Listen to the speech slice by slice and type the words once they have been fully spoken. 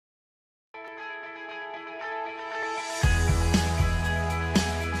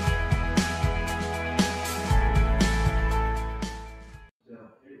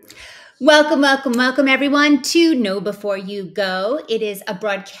Welcome, welcome, welcome everyone to Know Before You Go. It is a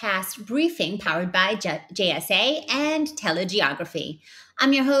broadcast briefing powered by JSA and TeleGeography.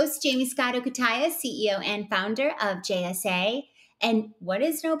 I'm your host, Jaymie Scotto, Cutaia, CEO and founder of JSA. And what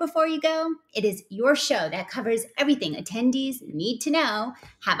is Know Before You Go? It is your show that covers everything attendees need to know,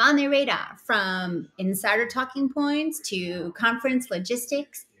 have on their radar, from insider talking points to conference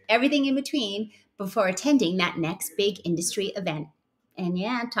logistics, everything in between before attending that next big industry event. And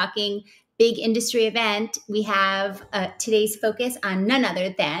yeah, talking big industry event, we have today's focus on none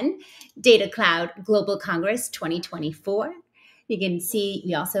other than Datacloud Global Congress 2024. You can see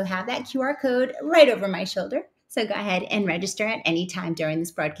we also have that QR code right over my shoulder. So go ahead and register at any time during this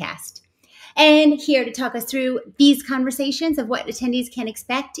broadcast. And here to talk us through these conversations of what attendees can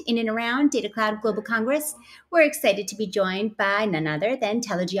expect in and around Datacloud Global Congress, we're excited to be joined by none other than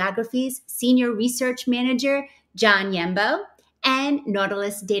TeleGeography's Senior Research Manager, John Hjembo, and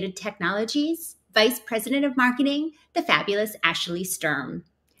Nautilus Data Technologies Vice President of Marketing, the fabulous Ashley Sturm.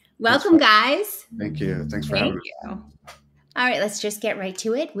 Welcome, guys. Thank you. Thanks for having me. All right, let's just get right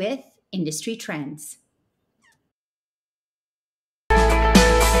to it with industry trends.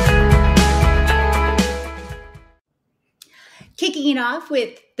 Kicking it off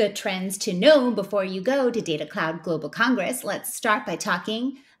with the trends to know before you go to Datacloud Global Congress, let's start by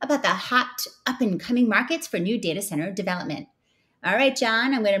talking about the hot up-and-coming markets for new data center development. All right,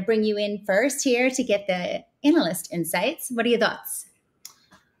 John, I'm going to bring you in first here to get the analyst insights. What are your thoughts?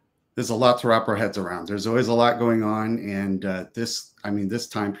 There's a lot to wrap our heads around. There's always a lot going on, and this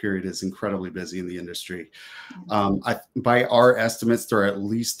time period is incredibly busy in the industry. By our estimates, there are at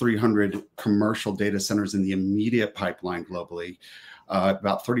least 300 commercial data centers in the immediate pipeline globally.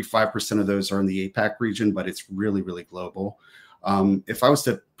 About 35% of those are in the APAC region, but it's really, really global. If I was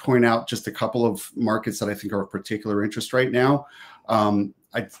to point out just a couple of markets that I think are of particular interest right now,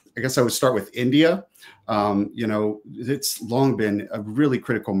 I guess I would start with India. It's long been a really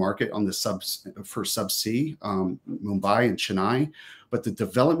critical market on the subsea, Mumbai and Chennai, but the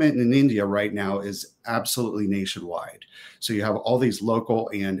development in India right now is absolutely nationwide. So you have all these local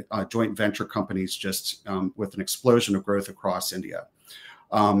and joint venture companies just with an explosion of growth across India.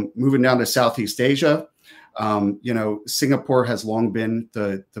 Moving down to Southeast Asia, Singapore has long been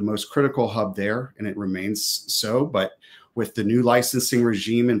the most critical hub there, and it remains so. But with the new licensing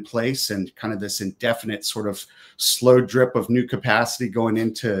regime in place and kind of this indefinite sort of slow drip of new capacity going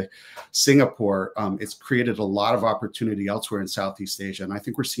into Singapore, it's created a lot of opportunity elsewhere in Southeast Asia. And I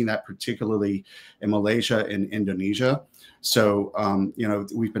think we're seeing that particularly in Malaysia and Indonesia. So,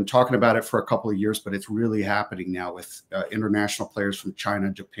 we've been talking about it for a couple of years, but it's really happening now with international players from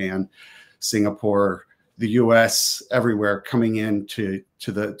China, Japan, Singapore, the US, everywhere coming in to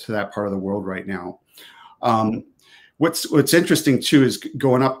that part of the world right now. What's interesting too is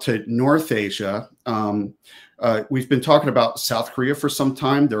going up to North Asia. We've been talking about South Korea for some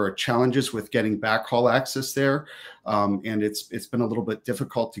time. There are challenges with getting backhaul access there, and it's been a little bit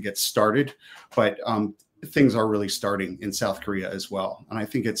difficult to get started, but things are really starting in South Korea as well. And I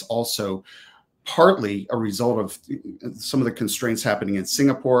think it's also partly a result of some of the constraints happening in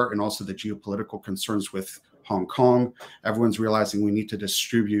Singapore and also the geopolitical concerns with Hong Kong. Everyone's realizing we need to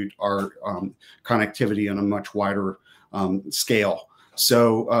distribute our connectivity on a much wider scale.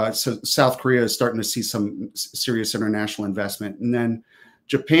 So South Korea is starting to see some serious international investment. And then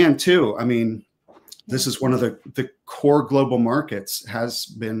Japan too. I mean, this is one of the core global markets, has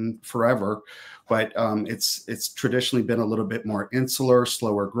been forever, but it's traditionally been a little bit more insular,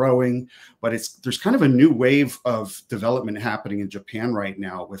 slower growing, but there's kind of a new wave of development happening in Japan right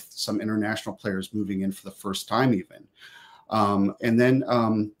now with some international players moving in for the first time even. And then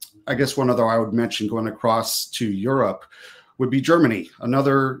I guess one other I would mention going across to Europe would be Germany,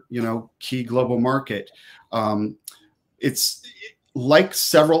 another key global market. It's like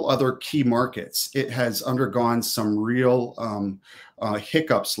several other key markets, it has undergone some real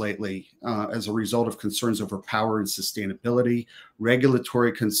hiccups lately as a result of concerns over power and sustainability,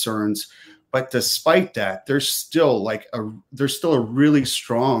 regulatory concerns. But despite that, there's still a really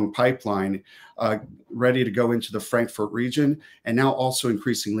strong pipeline ready to go into the Frankfurt region, and now also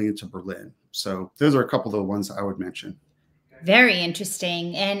increasingly into Berlin. So those are a couple of the ones I would mention. Very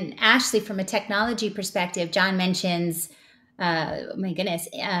interesting. And Ashley, from a technology perspective, John mentions,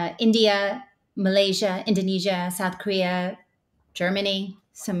 India, Malaysia, Indonesia, South Korea, Germany,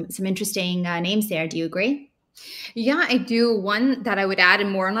 some interesting names there. Do you agree? Yeah, I do. One that I would add,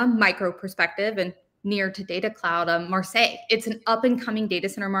 and more on a micro perspective and near to Datacloud, Marseille. It's an up-and-coming data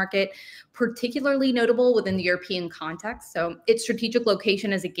center market, particularly notable within the European context. So its strategic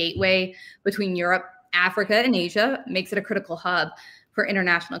location as a gateway between Europe, Africa, and Asia makes it a critical hub. for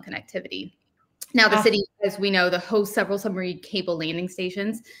international connectivity. Now, the city, as we know, hosts several submarine cable landing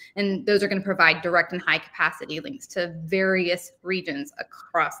stations, and those are going to provide direct and high capacity links to various regions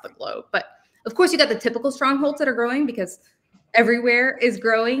across the globe. But of course, you got the typical strongholds that are growing because everywhere is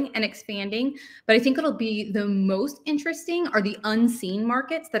growing and expanding. But I think it'll be the most interesting are the unseen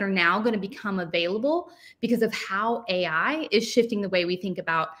markets that are now going to become available because of how AI is shifting the way we think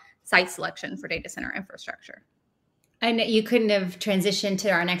about site selection for data center infrastructure. I know you couldn't have transitioned to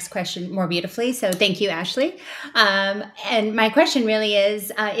our next question more beautifully. So thank you, Ashley. And my question really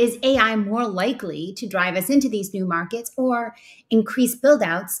is AI more likely to drive us into these new markets or increase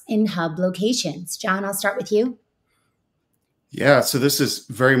build-outs in hub locations? John, I'll start with you. Yeah, so this is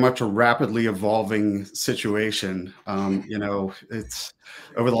very much a rapidly evolving situation. You know, it's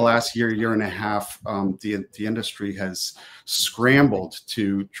over the last year and a half, the industry has scrambled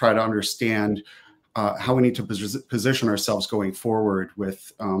to try to understand how we need to position ourselves going forward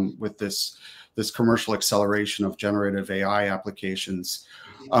with this commercial acceleration of generative AI applications.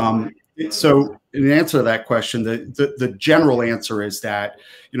 So in answer to that question, the general answer is that,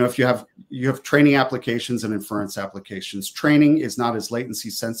 you know, if you have training applications and inference applications, training is not as latency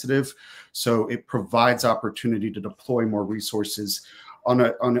sensitive, so it provides opportunity to deploy more resources on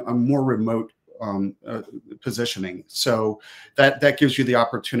a more remote positioning. So that gives you the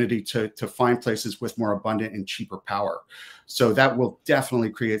opportunity to find places with more abundant and cheaper power. So that will definitely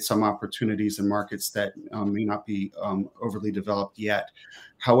create some opportunities in markets that may not be overly developed yet.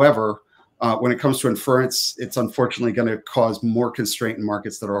 However, when it comes to inference, it's unfortunately going to cause more constraint in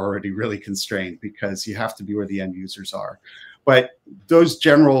markets that are already really constrained because you have to be where the end users are. But those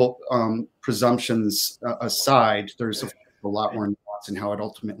general presumptions aside, there's a lot more nuance in how it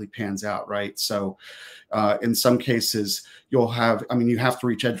ultimately pans out, right? So in some cases, you have to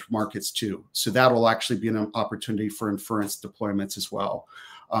reach edge markets too. So that'll actually be an opportunity for inference deployments as well.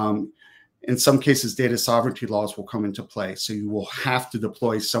 In some cases, data sovereignty laws will come into play. So you will have to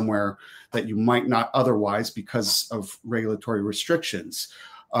deploy somewhere that you might not otherwise because of regulatory restrictions.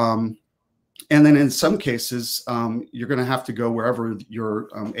 And then in some cases, you're going to have to go wherever your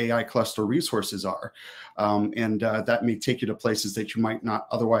AI cluster resources are. And that may take you to places that you might not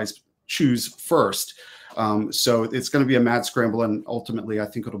otherwise choose first. So it's going to be a mad scramble. And ultimately, I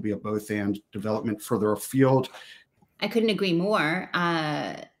think it'll be a both and development further afield. I couldn't agree more.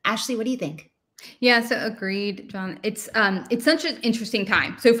 Ashley, what do you think? Yeah, so agreed, John. It's such an interesting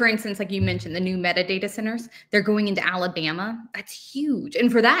time. So for instance, like you mentioned, the new metadata centers, they're going into Alabama. That's huge.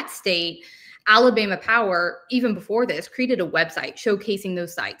 And for that state, Alabama Power, even before this, created a website showcasing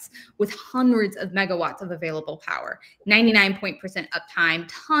those sites with hundreds of megawatts of available power, 99% uptime,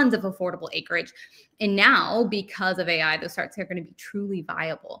 tons of affordable acreage. And now, because of AI, those sites are going to be truly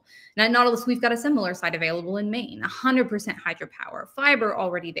viable. Now at Nautilus, we've got a similar site available in Maine, 100% hydropower, fiber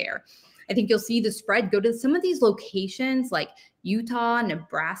already there. I think you'll see the spread go to some of these locations like Utah,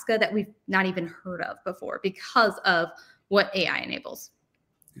 Nebraska that we've not even heard of before because of what AI enables.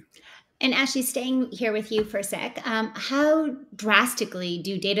 And Ashley, staying here with you for a sec, how drastically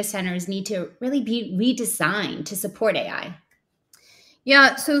do data centers need to really be redesigned to support AI?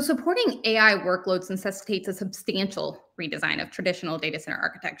 Yeah, so supporting AI workloads necessitates a substantial redesign of traditional data center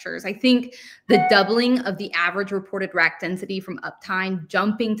architectures. I think the doubling of the average reported rack density from uptime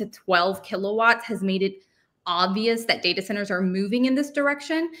jumping to 12 kilowatts has made it obvious that data centers are moving in this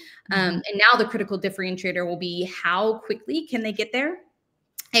direction. And now the critical differentiator will be how quickly can they get there?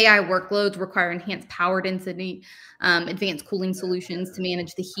 AI workloads require enhanced power density, advanced cooling solutions to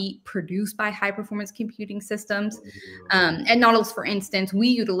manage the heat produced by high-performance computing systems. At Nautilus, for instance, we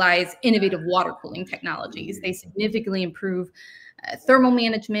utilize innovative water cooling technologies. They significantly improve thermal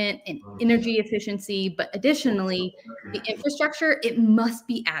management and energy efficiency, but additionally, the infrastructure, it must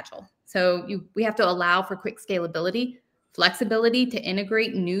be agile. So we have to allow for quick scalability, flexibility to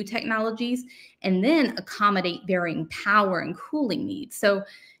integrate new technologies, and then accommodate varying power and cooling needs. So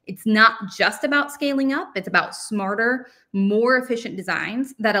it's not just about scaling up, it's about smarter, more efficient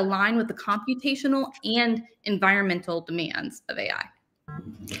designs that align with the computational and environmental demands of AI.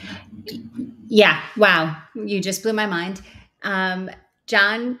 Yeah, wow, you just blew my mind.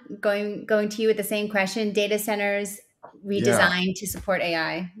 John, going to you with the same question, data centers redesigned to support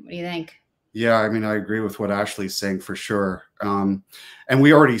AI. What do you think? Yeah, I mean, I agree with what Ashley's saying for sure. And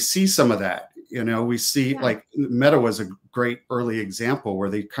we already see some of that. You know, we see like Meta was a great early example where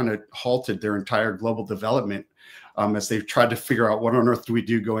they kind of halted their entire global development as they've tried to figure out what on earth do we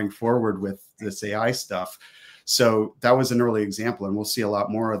do going forward with this AI stuff. So that was an early example, and we'll see a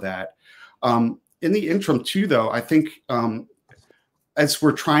lot more of that. In the interim too, though, I think as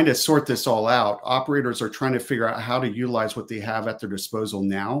we're trying to sort this all out, operators are trying to figure out how to utilize what they have at their disposal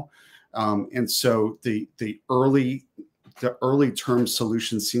now. And so the early term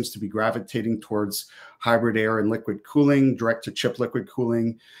solution seems to be gravitating towards hybrid air and liquid cooling, direct to chip liquid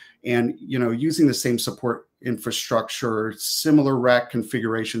cooling, and using the same support infrastructure, similar rack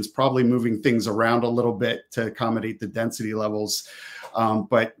configurations, probably moving things around a little bit to accommodate the density levels.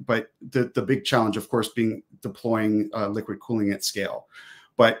 But the big challenge, of course, being deploying liquid cooling at scale.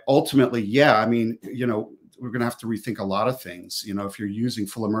 But ultimately, yeah, I mean, we're going to have to rethink a lot of things. If you're using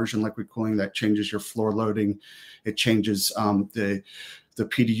full immersion liquid cooling, that changes your floor loading. It changes the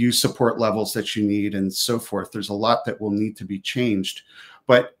PDU support levels that you need and so forth. There's a lot that will need to be changed.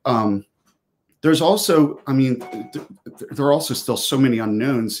 But there's also, I mean, there are also still so many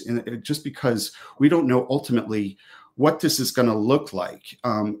unknowns, just because we don't know ultimately what this is going to look like.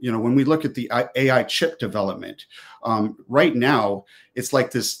 When we look at the AI chip development, right now, it's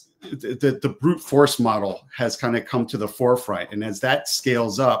like this, the brute force model has kind of come to the forefront. And as that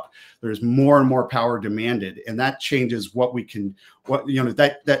scales up, there's more and more power demanded. And that changes what we can,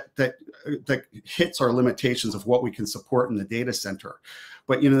 that hits our limitations of what we can support in the data center.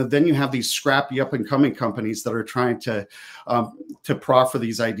 But then you have these scrappy up and coming companies that are trying to proffer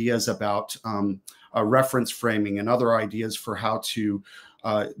these ideas about reference framing and other ideas for how to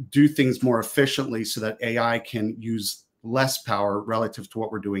do things more efficiently so that AI can use less power relative to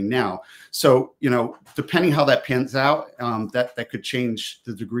what we're doing now. So, depending how that pans out, that could change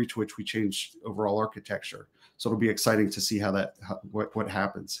the degree to which we change overall architecture. So it'll be exciting to see what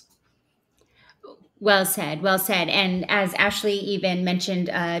happens. Well said, well said. And as Ashley even mentioned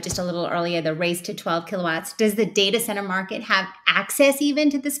just a little earlier, the race to 12 kilowatts, does the data center market have access even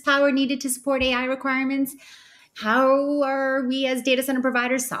to this power needed to support AI requirements? How are we as data center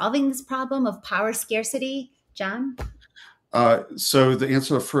providers solving this problem of power scarcity? John? So the answer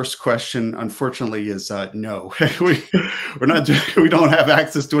to the first question, unfortunately, is no. we don't have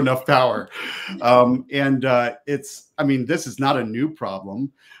access to enough power. This is not a new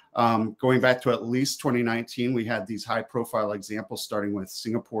problem. Going back to at least 2019, we had these high profile examples, starting with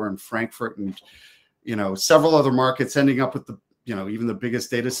Singapore and Frankfurt and, several other markets, ending up with even the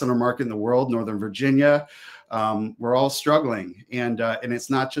biggest data center market in the world, Northern Virginia. We're all struggling. And it's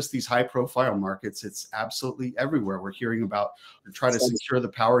not just these high profile markets, it's absolutely everywhere. We're hearing about trying to secure the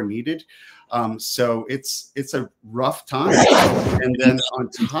power needed. So it's a rough time. And then on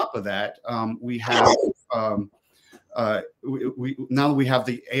top of that, we have now that we have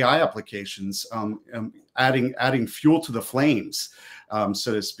the AI applications, adding fuel to the flames,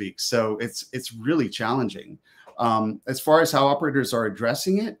 so to speak. So it's really challenging. As far as how operators are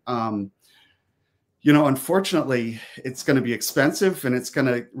addressing it, unfortunately, it's going to be expensive, and it's going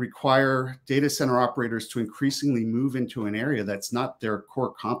to require data center operators to increasingly move into an area that's not their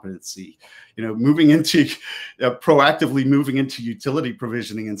core competency. Proactively moving into utility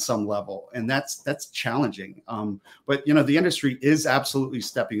provisioning in some level, and that's challenging. But the industry is absolutely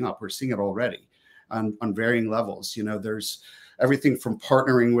stepping up. We're seeing it already on varying levels. There's everything from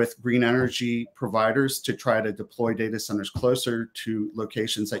partnering with green energy providers to try to deploy data centers closer to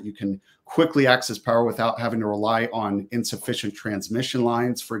locations that you can quickly access power without having to rely on insufficient transmission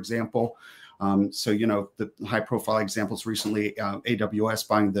lines, for example. The high profile examples recently, AWS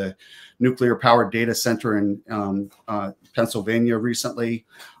buying the nuclear powered data center in Pennsylvania recently.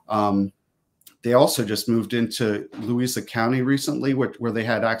 They also just moved into Louisa County recently, where they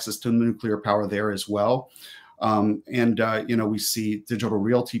had access to nuclear power there as well. We see Digital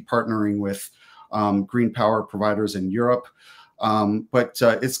Realty partnering with green power providers in Europe. But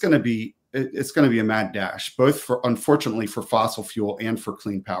it's going to be a mad dash, both unfortunately for fossil fuel and for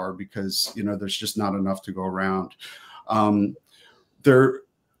clean power, because there's just not enough to go around.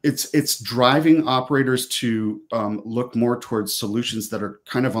 It's driving operators to look more towards solutions that are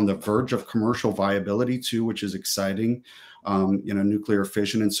kind of on the verge of commercial viability too, which is exciting. Nuclear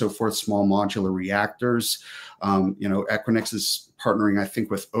fission and so forth, small modular reactors. Equinix is partnering, I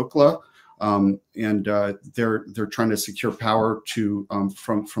think, with Ookla, and they're trying to secure power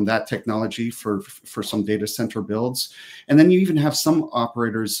from that technology for some data center builds. And then you even have some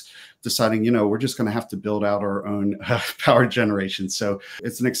operators deciding, we're just going to have to build out our own power generation. So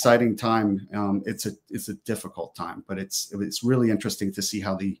it's an exciting time. It's a difficult time, but it's really interesting to see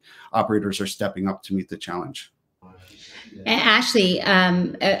how the operators are stepping up to meet the challenge. Ashley,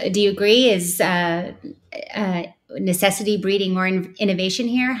 do you agree? Is necessity breeding more innovation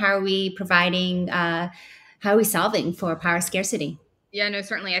here? How are we solving for power scarcity? Yeah, no,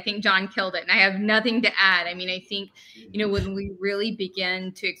 certainly. I think John killed it, and I have nothing to add. I mean, I think, when we really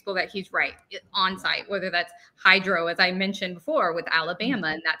begin to explore that, he's right, on site, whether that's hydro, as I mentioned before, with Alabama,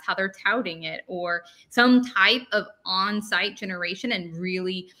 and that's how they're touting it, or some type of on-site generation and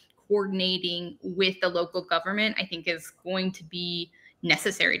really coordinating with the local government, I think is going to be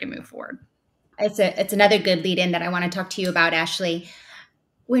necessary to move forward. It's another good lead in that I want to talk to you about, Ashley.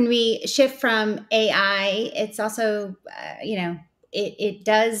 When we shift from AI, it's also, it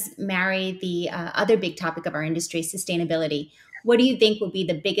does marry the other big topic of our industry, sustainability. What do you think will be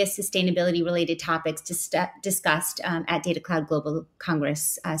the biggest sustainability related topics discussed at Datacloud Global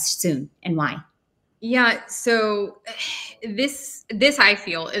Congress soon, and why? Yeah, so this I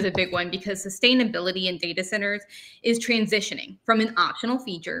feel is a big one, because sustainability in data centers is transitioning from an optional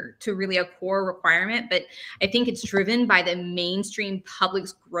feature to really a core requirement. But I think it's driven by the mainstream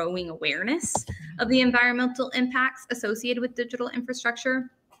public's growing awareness of the environmental impacts associated with digital infrastructure.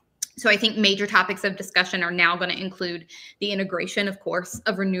 So I think major topics of discussion are now going to include the integration, of course,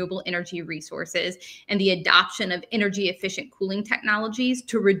 of renewable energy resources and the adoption of energy efficient cooling technologies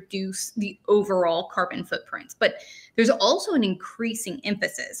to reduce the overall carbon footprints. But there's also an increasing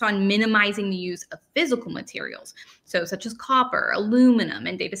emphasis on minimizing the use of physical materials, so such as copper, aluminum,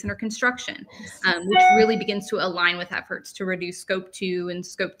 and data center construction, which really begins to align with efforts to reduce Scope 2 and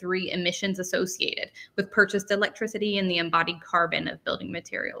Scope 3 emissions associated with purchased electricity and the embodied carbon of building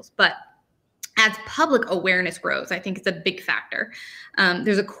materials. But as public awareness grows, I think it's a big factor.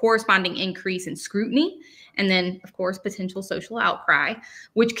 There's a corresponding increase in scrutiny, and then, of course, potential social outcry,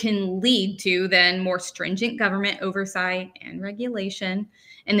 which can lead to then more stringent government oversight and regulation.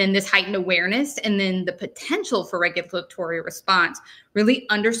 And then this heightened awareness and then the potential for regulatory response really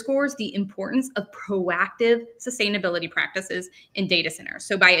underscores the importance of proactive sustainability practices in data centers.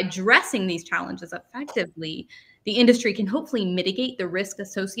 So by addressing these challenges effectively, the industry can hopefully mitigate the risk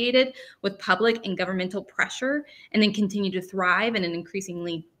associated with public and governmental pressure, and then continue to thrive in an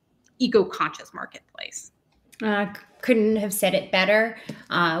increasingly eco-conscious marketplace. Couldn't have said it better.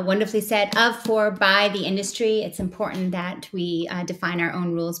 Wonderfully said. Of, for, by the industry. It's important that we define our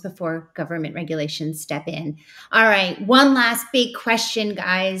own rules before government regulations step in. All right. One last big question,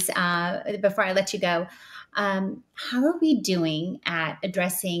 guys, before I let you go. How are we doing at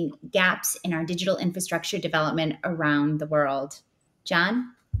addressing gaps in our digital infrastructure development around the world?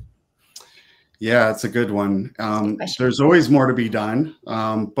 John? Yeah, it's a good one. There's always more to be done,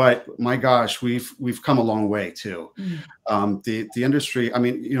 but my gosh, we've come a long way too. The industry, I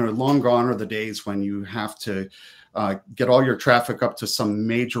mean, long gone are the days when you have to get all your traffic up to some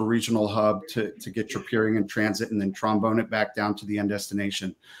major regional hub to get your peering and transit, and then trombone it back down to the end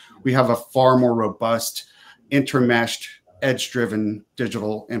destination. We have a far more robust, intermeshed, edge-driven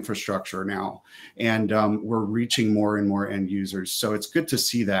digital infrastructure now, and we're reaching more and more end users. So it's good to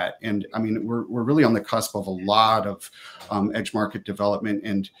see that. And I mean, we're really on the cusp of a lot of edge market development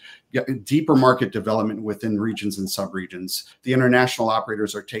and deeper market development within regions and subregions. The international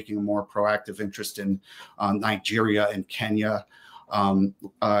operators are taking a more proactive interest in Nigeria and Kenya.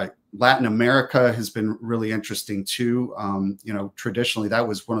 Latin America has been really interesting too. Traditionally that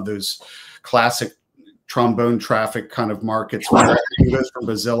was one of those classic trombone traffic kind of markets where it goes from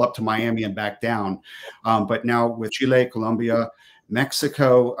Brazil up to Miami and back down. But now with Chile, Colombia,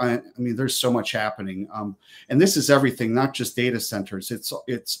 Mexico, I mean, there's so much happening. And this is everything, not just data centers.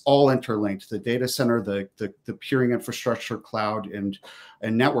 It's all interlinked. The data center, the peering infrastructure, cloud, and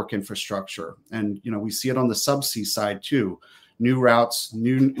network infrastructure. And, we see it on the subsea side too. New routes,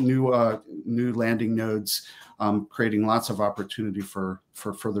 new landing nodes, creating lots of opportunity for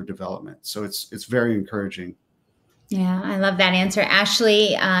further development. So it's very encouraging. Yeah, I love that answer.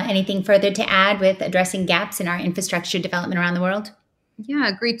 Ashley, anything further to add with addressing gaps in our infrastructure development around the world? Yeah,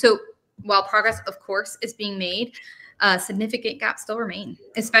 agreed. So while progress, of course, is being made, significant gaps still remain,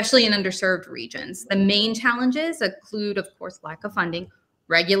 especially in underserved regions. The main challenges include, of course, lack of funding.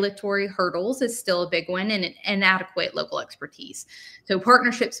 Regulatory hurdles is still a big one, and inadequate local expertise. So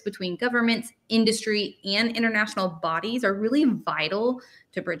partnerships between governments, industry, and international bodies are really vital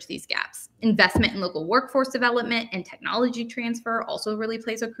to bridge these gaps. Investment in local workforce development and technology transfer also really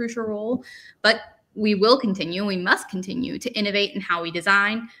plays a crucial role. But we must continue to innovate in how we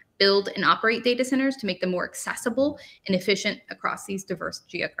design, build, and operate data centers to make them more accessible and efficient across these diverse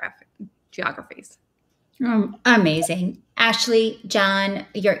geographies. Amazing. Ashley, John,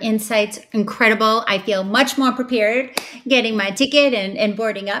 your insights, incredible. I feel much more prepared getting my ticket and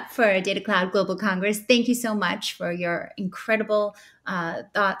boarding up for Datacloud Global Congress. Thank you so much for your incredible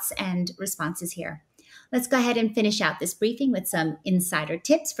thoughts and responses here. Let's go ahead and finish out this briefing with some insider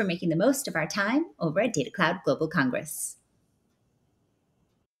tips for making the most of our time over at Datacloud Global Congress.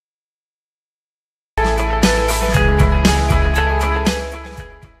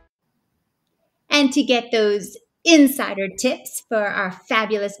 And to get those insider tips for our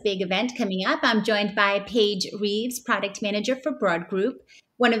fabulous big event coming up, I'm joined by Paige Reeves, Product Manager for BroadGroup,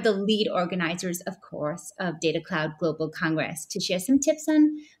 one of the lead organizers, of course, of Datacloud Global Congress, to share some tips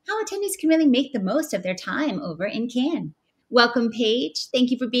on how attendees can really make the most of their time over in Cannes. Welcome, Paige.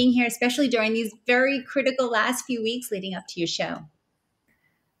 Thank you for being here, especially during these very critical last few weeks leading up to your show.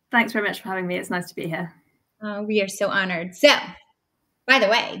 Thanks very much for having me. It's nice to be here. We are so honored. So, by the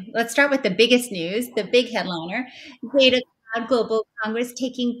way, let's start with the biggest news, the big headliner, Datacloud Global Congress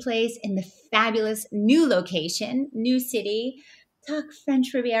taking place in the fabulous new location, new city. Talk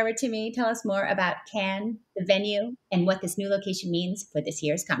French Riviera to me. Tell us more about Cannes, the venue, and what this new location means for this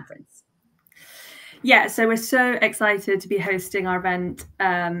year's conference. Yeah, so we're so excited to be hosting our event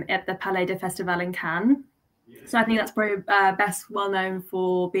at the Palais de Festival in Cannes. So I think that's probably best well known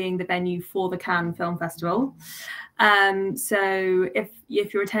for being the venue for the Cannes Film Festival. So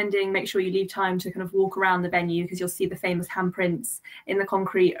if you're attending, make sure you leave time to kind of walk around the venue, because you'll see the famous handprints in the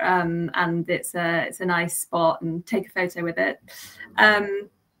concrete, and it's a nice spot, and take a photo with it.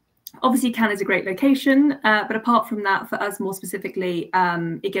 Obviously, Cannes is a great location, but apart from that, for us more specifically,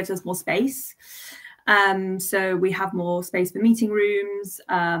 it gives us more space. So we have more space for meeting rooms,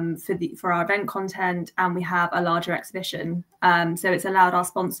 for our event content, and we have a larger exhibition. So it's allowed our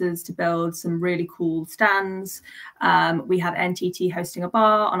sponsors to build some really cool stands. We have NTT hosting a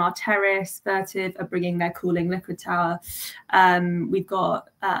bar on our terrace. Vertiv are bringing their cooling liquid tower. We've got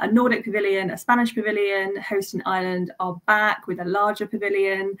a Nordic pavilion, a Spanish pavilion. Host in Ireland are back with a larger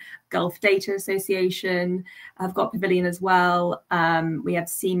pavilion. Gulf Data Association have got pavilion as well. We have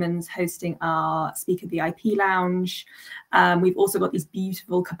Siemens hosting our Speaker VIP lounge. We've also got these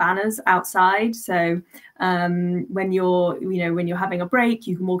beautiful cabanas outside. So when you're having a break,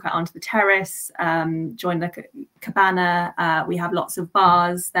 you can walk out onto the terrace, join the cabana. We have lots of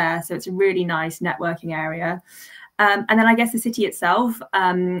bars there, so it's a really nice networking area. And then I guess the city itself,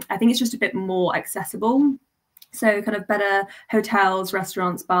 I think it's just a bit more accessible. So kind of better hotels,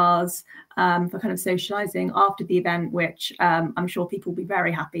 restaurants, bars for kind of socializing after the event, which I'm sure people will be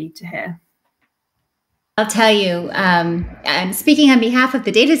very happy to hear. I'll tell you, and speaking on behalf of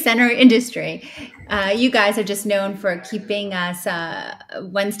the data center industry, you guys are just known for keeping us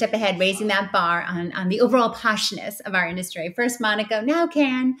one step ahead, raising that bar on the overall poshness of our industry. First Monaco, now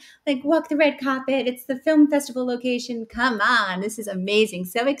Cannes, like walk the red carpet. It's the film festival location. Come on, this is amazing,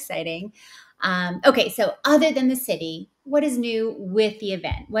 so exciting. Okay, so other than the city, what is new with the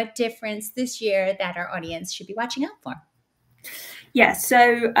event? What difference this year that our audience should be watching out for? Yeah,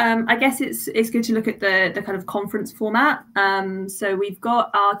 so I guess it's good to look at the kind of conference format. So we've got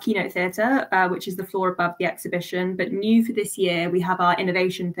our keynote theatre, which is the floor above the exhibition, but new for this year, we have our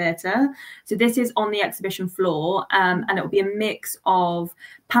innovation theatre. So this is on the exhibition floor, and it will be a mix of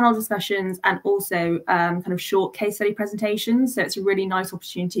panel discussions and also kind of short case study presentations. So it's a really nice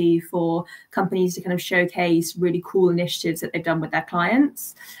opportunity for companies to kind of showcase really cool initiatives that they've done with their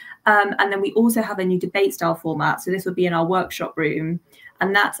clients. And then we also have a new debate style format. So this will be in our workshop room.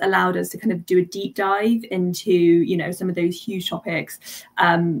 And that's allowed us to kind of do a deep dive into, some of those huge topics,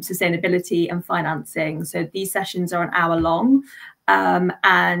 sustainability and financing. So these sessions are an hour long,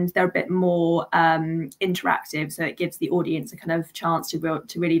 and they're a bit more interactive. So it gives the audience a kind of chance to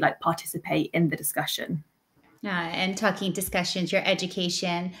really like participate in the discussion. And talking discussions, your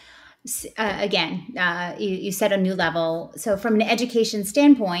education. Again, you set a new level. So from an education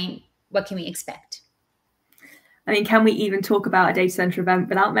standpoint, what can we expect? I mean, can we even talk about a data center event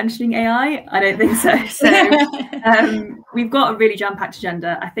without mentioning AI? I don't think so. So we've got a really jam-packed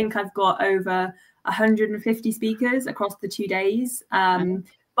agenda. I think I've got over 150 speakers across the 2 days.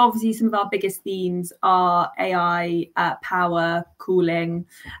 Obviously, some of our biggest themes are AI, power, cooling.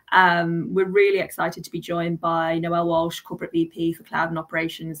 We're really excited to be joined by Noelle Walsh, Corporate VP for Cloud and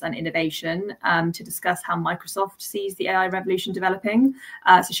Operations and Innovation, to discuss how Microsoft sees the AI revolution developing.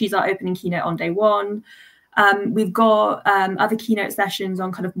 So she's our opening keynote on day one. We've got other keynote sessions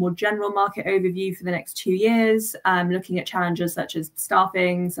on kind of more general market overview for the next 2 years, looking at challenges such as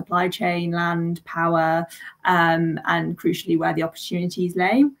staffing, supply chain, land, power, and crucially where the opportunities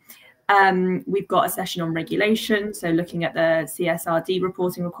lay. We've got a session on regulation, so looking at the CSRD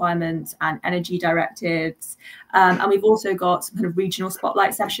reporting requirements and energy directives. And we've also got some kind of regional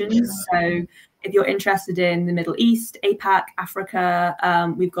spotlight sessions. So if you're interested in the Middle East, APAC,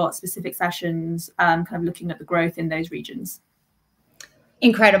 Africa, we've got specific sessions kind of looking at the growth in those regions.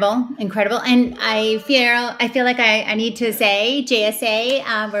 Incredible. And I feel like I need to say,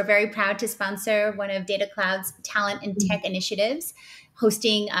 JSA, we're very proud to sponsor one of Datacloud's talent and tech initiatives,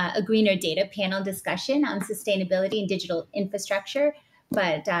 hosting a greener data panel discussion on sustainability and digital infrastructure.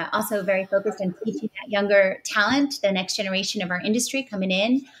 but also very focused on teaching that younger talent, the next generation of our industry coming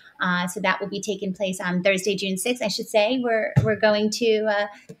in. So that will be taking place on Thursday, June 6th, I should say. We're going to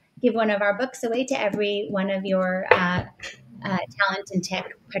give one of our books away to every one of your talent and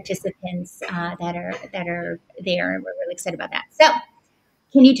tech participants that are there. We're really excited about that. So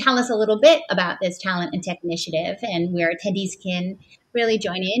can you tell us a little bit about this talent and tech initiative and where attendees can really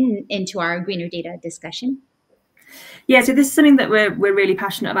join into our greener data discussion? Yeah, so this is something that we're really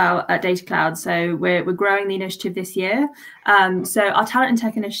passionate about at Datacloud. So we're growing the initiative this year. So our talent and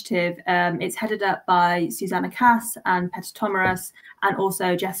tech initiative, it's headed up by Susanna Cass and Petter Tomaras, and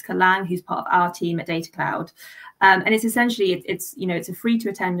also Jessica Lang, who's part of our team at Datacloud. And it's essentially, it's a free to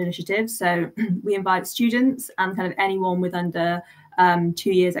attend initiative. So we invite students and kind of anyone with under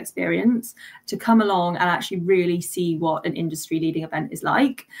 2 years experience to come along and actually really see what an industry leading event is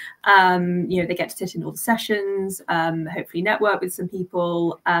like. They get to sit in all the sessions, hopefully network with some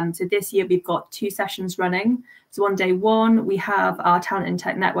people. So this year we've got 2 sessions running. So on day 1, we have our talent and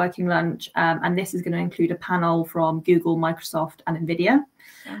tech networking lunch, and this is going to include a panel from Google, Microsoft, and NVIDIA.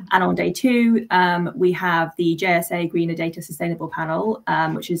 Yeah. And on day 2, we have the JSA Greener Data Sustainable panel,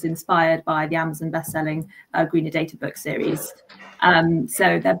 which is inspired by the Amazon bestselling Greener Data book series.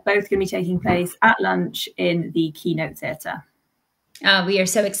 So they're both going to be taking place at lunch in the Keynote Theatre. We are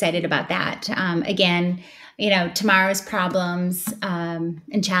so excited about that. Again, tomorrow's problems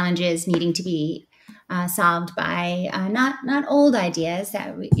and challenges needing to be solved by not old ideas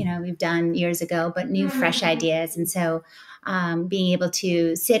that we've done years ago, but new, fresh ideas. And so being able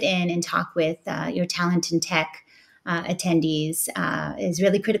to sit in and talk with your talent and tech attendees is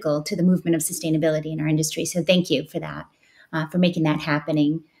really critical to the movement of sustainability in our industry. So thank you for that, for making that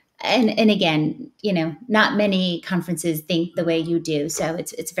happening. And again, not many conferences think the way you do. So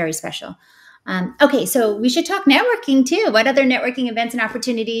it's very special. Okay, so we should talk networking too. What other networking events and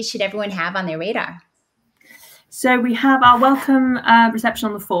opportunities should everyone have on their radar? So we have our welcome reception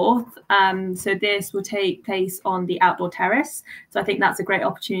on the 4th. So this will take place on the outdoor terrace. So I think that's a great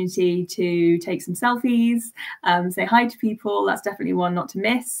opportunity to take some selfies, say hi to people. That's definitely one not to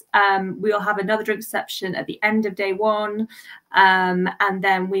miss. We'll have another drink reception at the end of day 1. And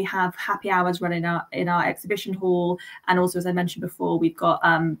then we have happy hours running in our exhibition hall. And also, as I mentioned before, we've got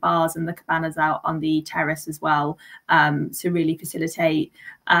bars and the cabanas out on the terrace as well, to really facilitate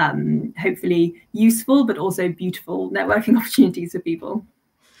hopefully useful but also beautiful networking opportunities for people.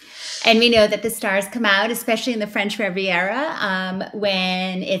 And we know that the stars come out, especially in the French Riviera,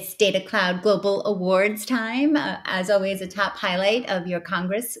 when it's Datacloud Global Awards time. As always, a top highlight of your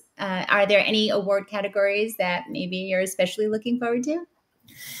Congress. Are there any award categories that maybe you're especially looking forward to?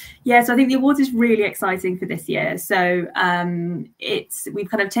 Yeah, so I think the awards is really exciting for this year. So we've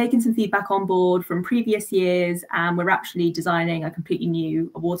kind of taken some feedback on board from previous years, and we're actually designing a completely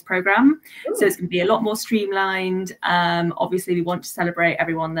new awards program. Ooh. So it's going to be a lot more streamlined. Obviously, we want to celebrate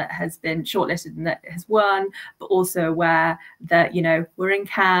everyone that has been shortlisted and that has won, but also aware that, we're in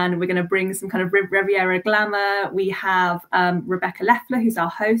Cannes. We're going to bring some kind of Riviera glamour. We have Rebecca Leffler, who's our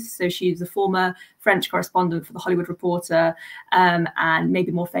host. So she's a former French correspondent for The Hollywood Reporter, and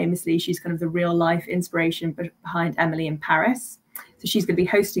maybe more famously, she's kind of the real life inspiration behind Emily in Paris. So she's going to be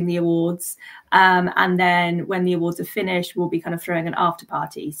hosting the awards. And then when the awards are finished, we'll be kind of throwing an after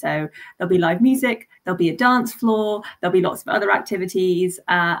party. So there'll be live music, there'll be a dance floor, there'll be lots of other activities.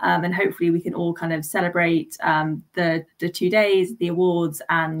 And hopefully we can all kind of celebrate the 2 days, the awards.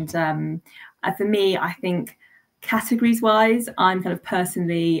 And for me, I think categories wise, I'm kind of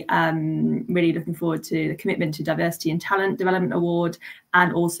personally really looking forward to the Commitment to Diversity and Talent Development Award,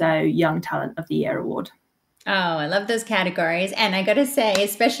 and also Young Talent of the Year Award. Oh, I love those categories. And I got to say,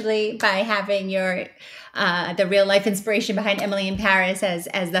 especially by having your the real life inspiration behind Emily in Paris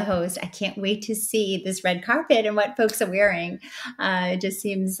as the host, I can't wait to see this red carpet and what folks are wearing. It just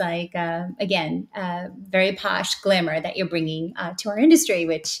seems like, again, very posh glamour that you're bringing to our industry,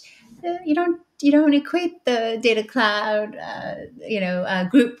 which you don't equate the Datacloud,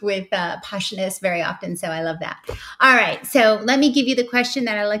 group with poshness very often. So I love that. All right. So let me give you the question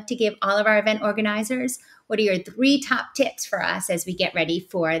that I like to give all of our event organizers. What are your 3 top tips for us as we get ready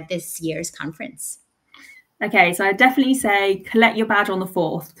for this year's conference? Okay, so I'd definitely say collect your badge on the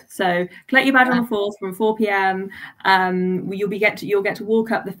 4th. So collect your badge on the 4th from 4 p.m. You'll get to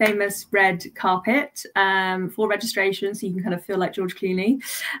walk up the famous red carpet for registration, so you can kind of feel like George Clooney.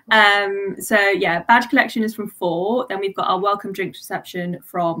 So yeah, badge collection is from 4. Then we've got our welcome drinks reception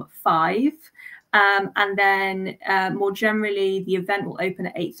from 5. And then more generally, the event will open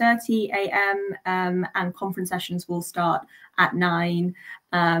at 8:30 a.m. And conference sessions will start at 9.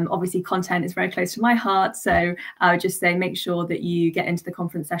 Obviously, content is very close to my heart, so I would just say make sure that you get into the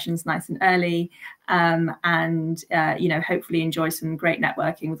conference sessions nice and early, and hopefully enjoy some great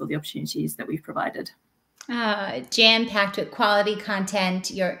networking with all the opportunities that we've provided. Jam-packed with quality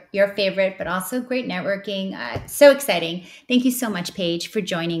content, your favorite, but also great networking. So exciting. Thank you so much, Paige, for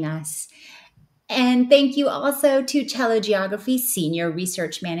joining us. And thank you also to TeleGeography Senior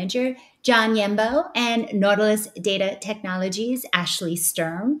Research Manager, John Hjembo, and Nautilus Data Technologies, Ashley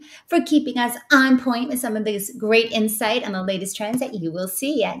Sturm, for keeping us on point with some of this great insight on the latest trends that you will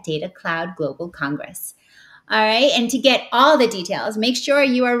see at Datacloud Global Congress. All right, and to get all the details, make sure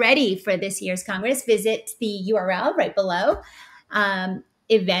you are ready for this year's Congress. Visit the URL right below,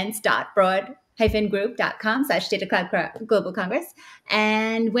 events.broad-group.com/Datacloud Global Congress.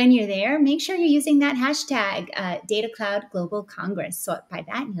 And when you're there, make sure you're using that hashtag Datacloud Global Congress. So by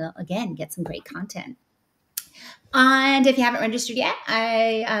that, you'll again get some great content. And if you haven't registered yet,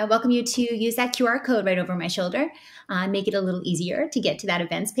 I welcome you to use that QR code right over my shoulder. Make it a little easier to get to that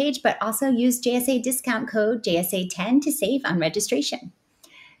events page, but also use JSA discount code JSA10 to save on registration.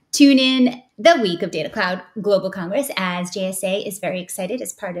 Tune in the week of Datacloud Global Congress, as JSA is very excited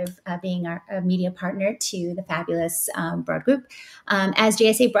as part of being our media partner to the fabulous BroadGroup, as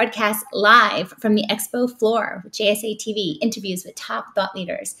JSA broadcasts live from the expo floor with JSA TV, interviews with top thought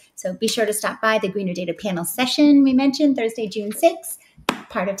leaders. So be sure to stop by the Greener Data panel session we mentioned Thursday, June 6th,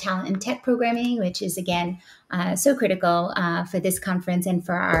 part of talent and tech programming, which is, again, so critical for this conference and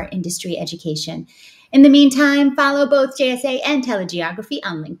for our industry education. In the meantime, follow both JSA and TeleGeography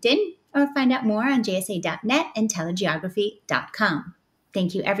on LinkedIn, or find out more on jsa.net and telegeography.com.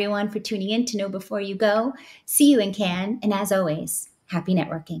 Thank you, everyone, for tuning in to Know Before You Go. See you in Cannes, and as always, happy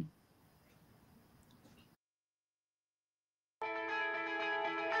networking.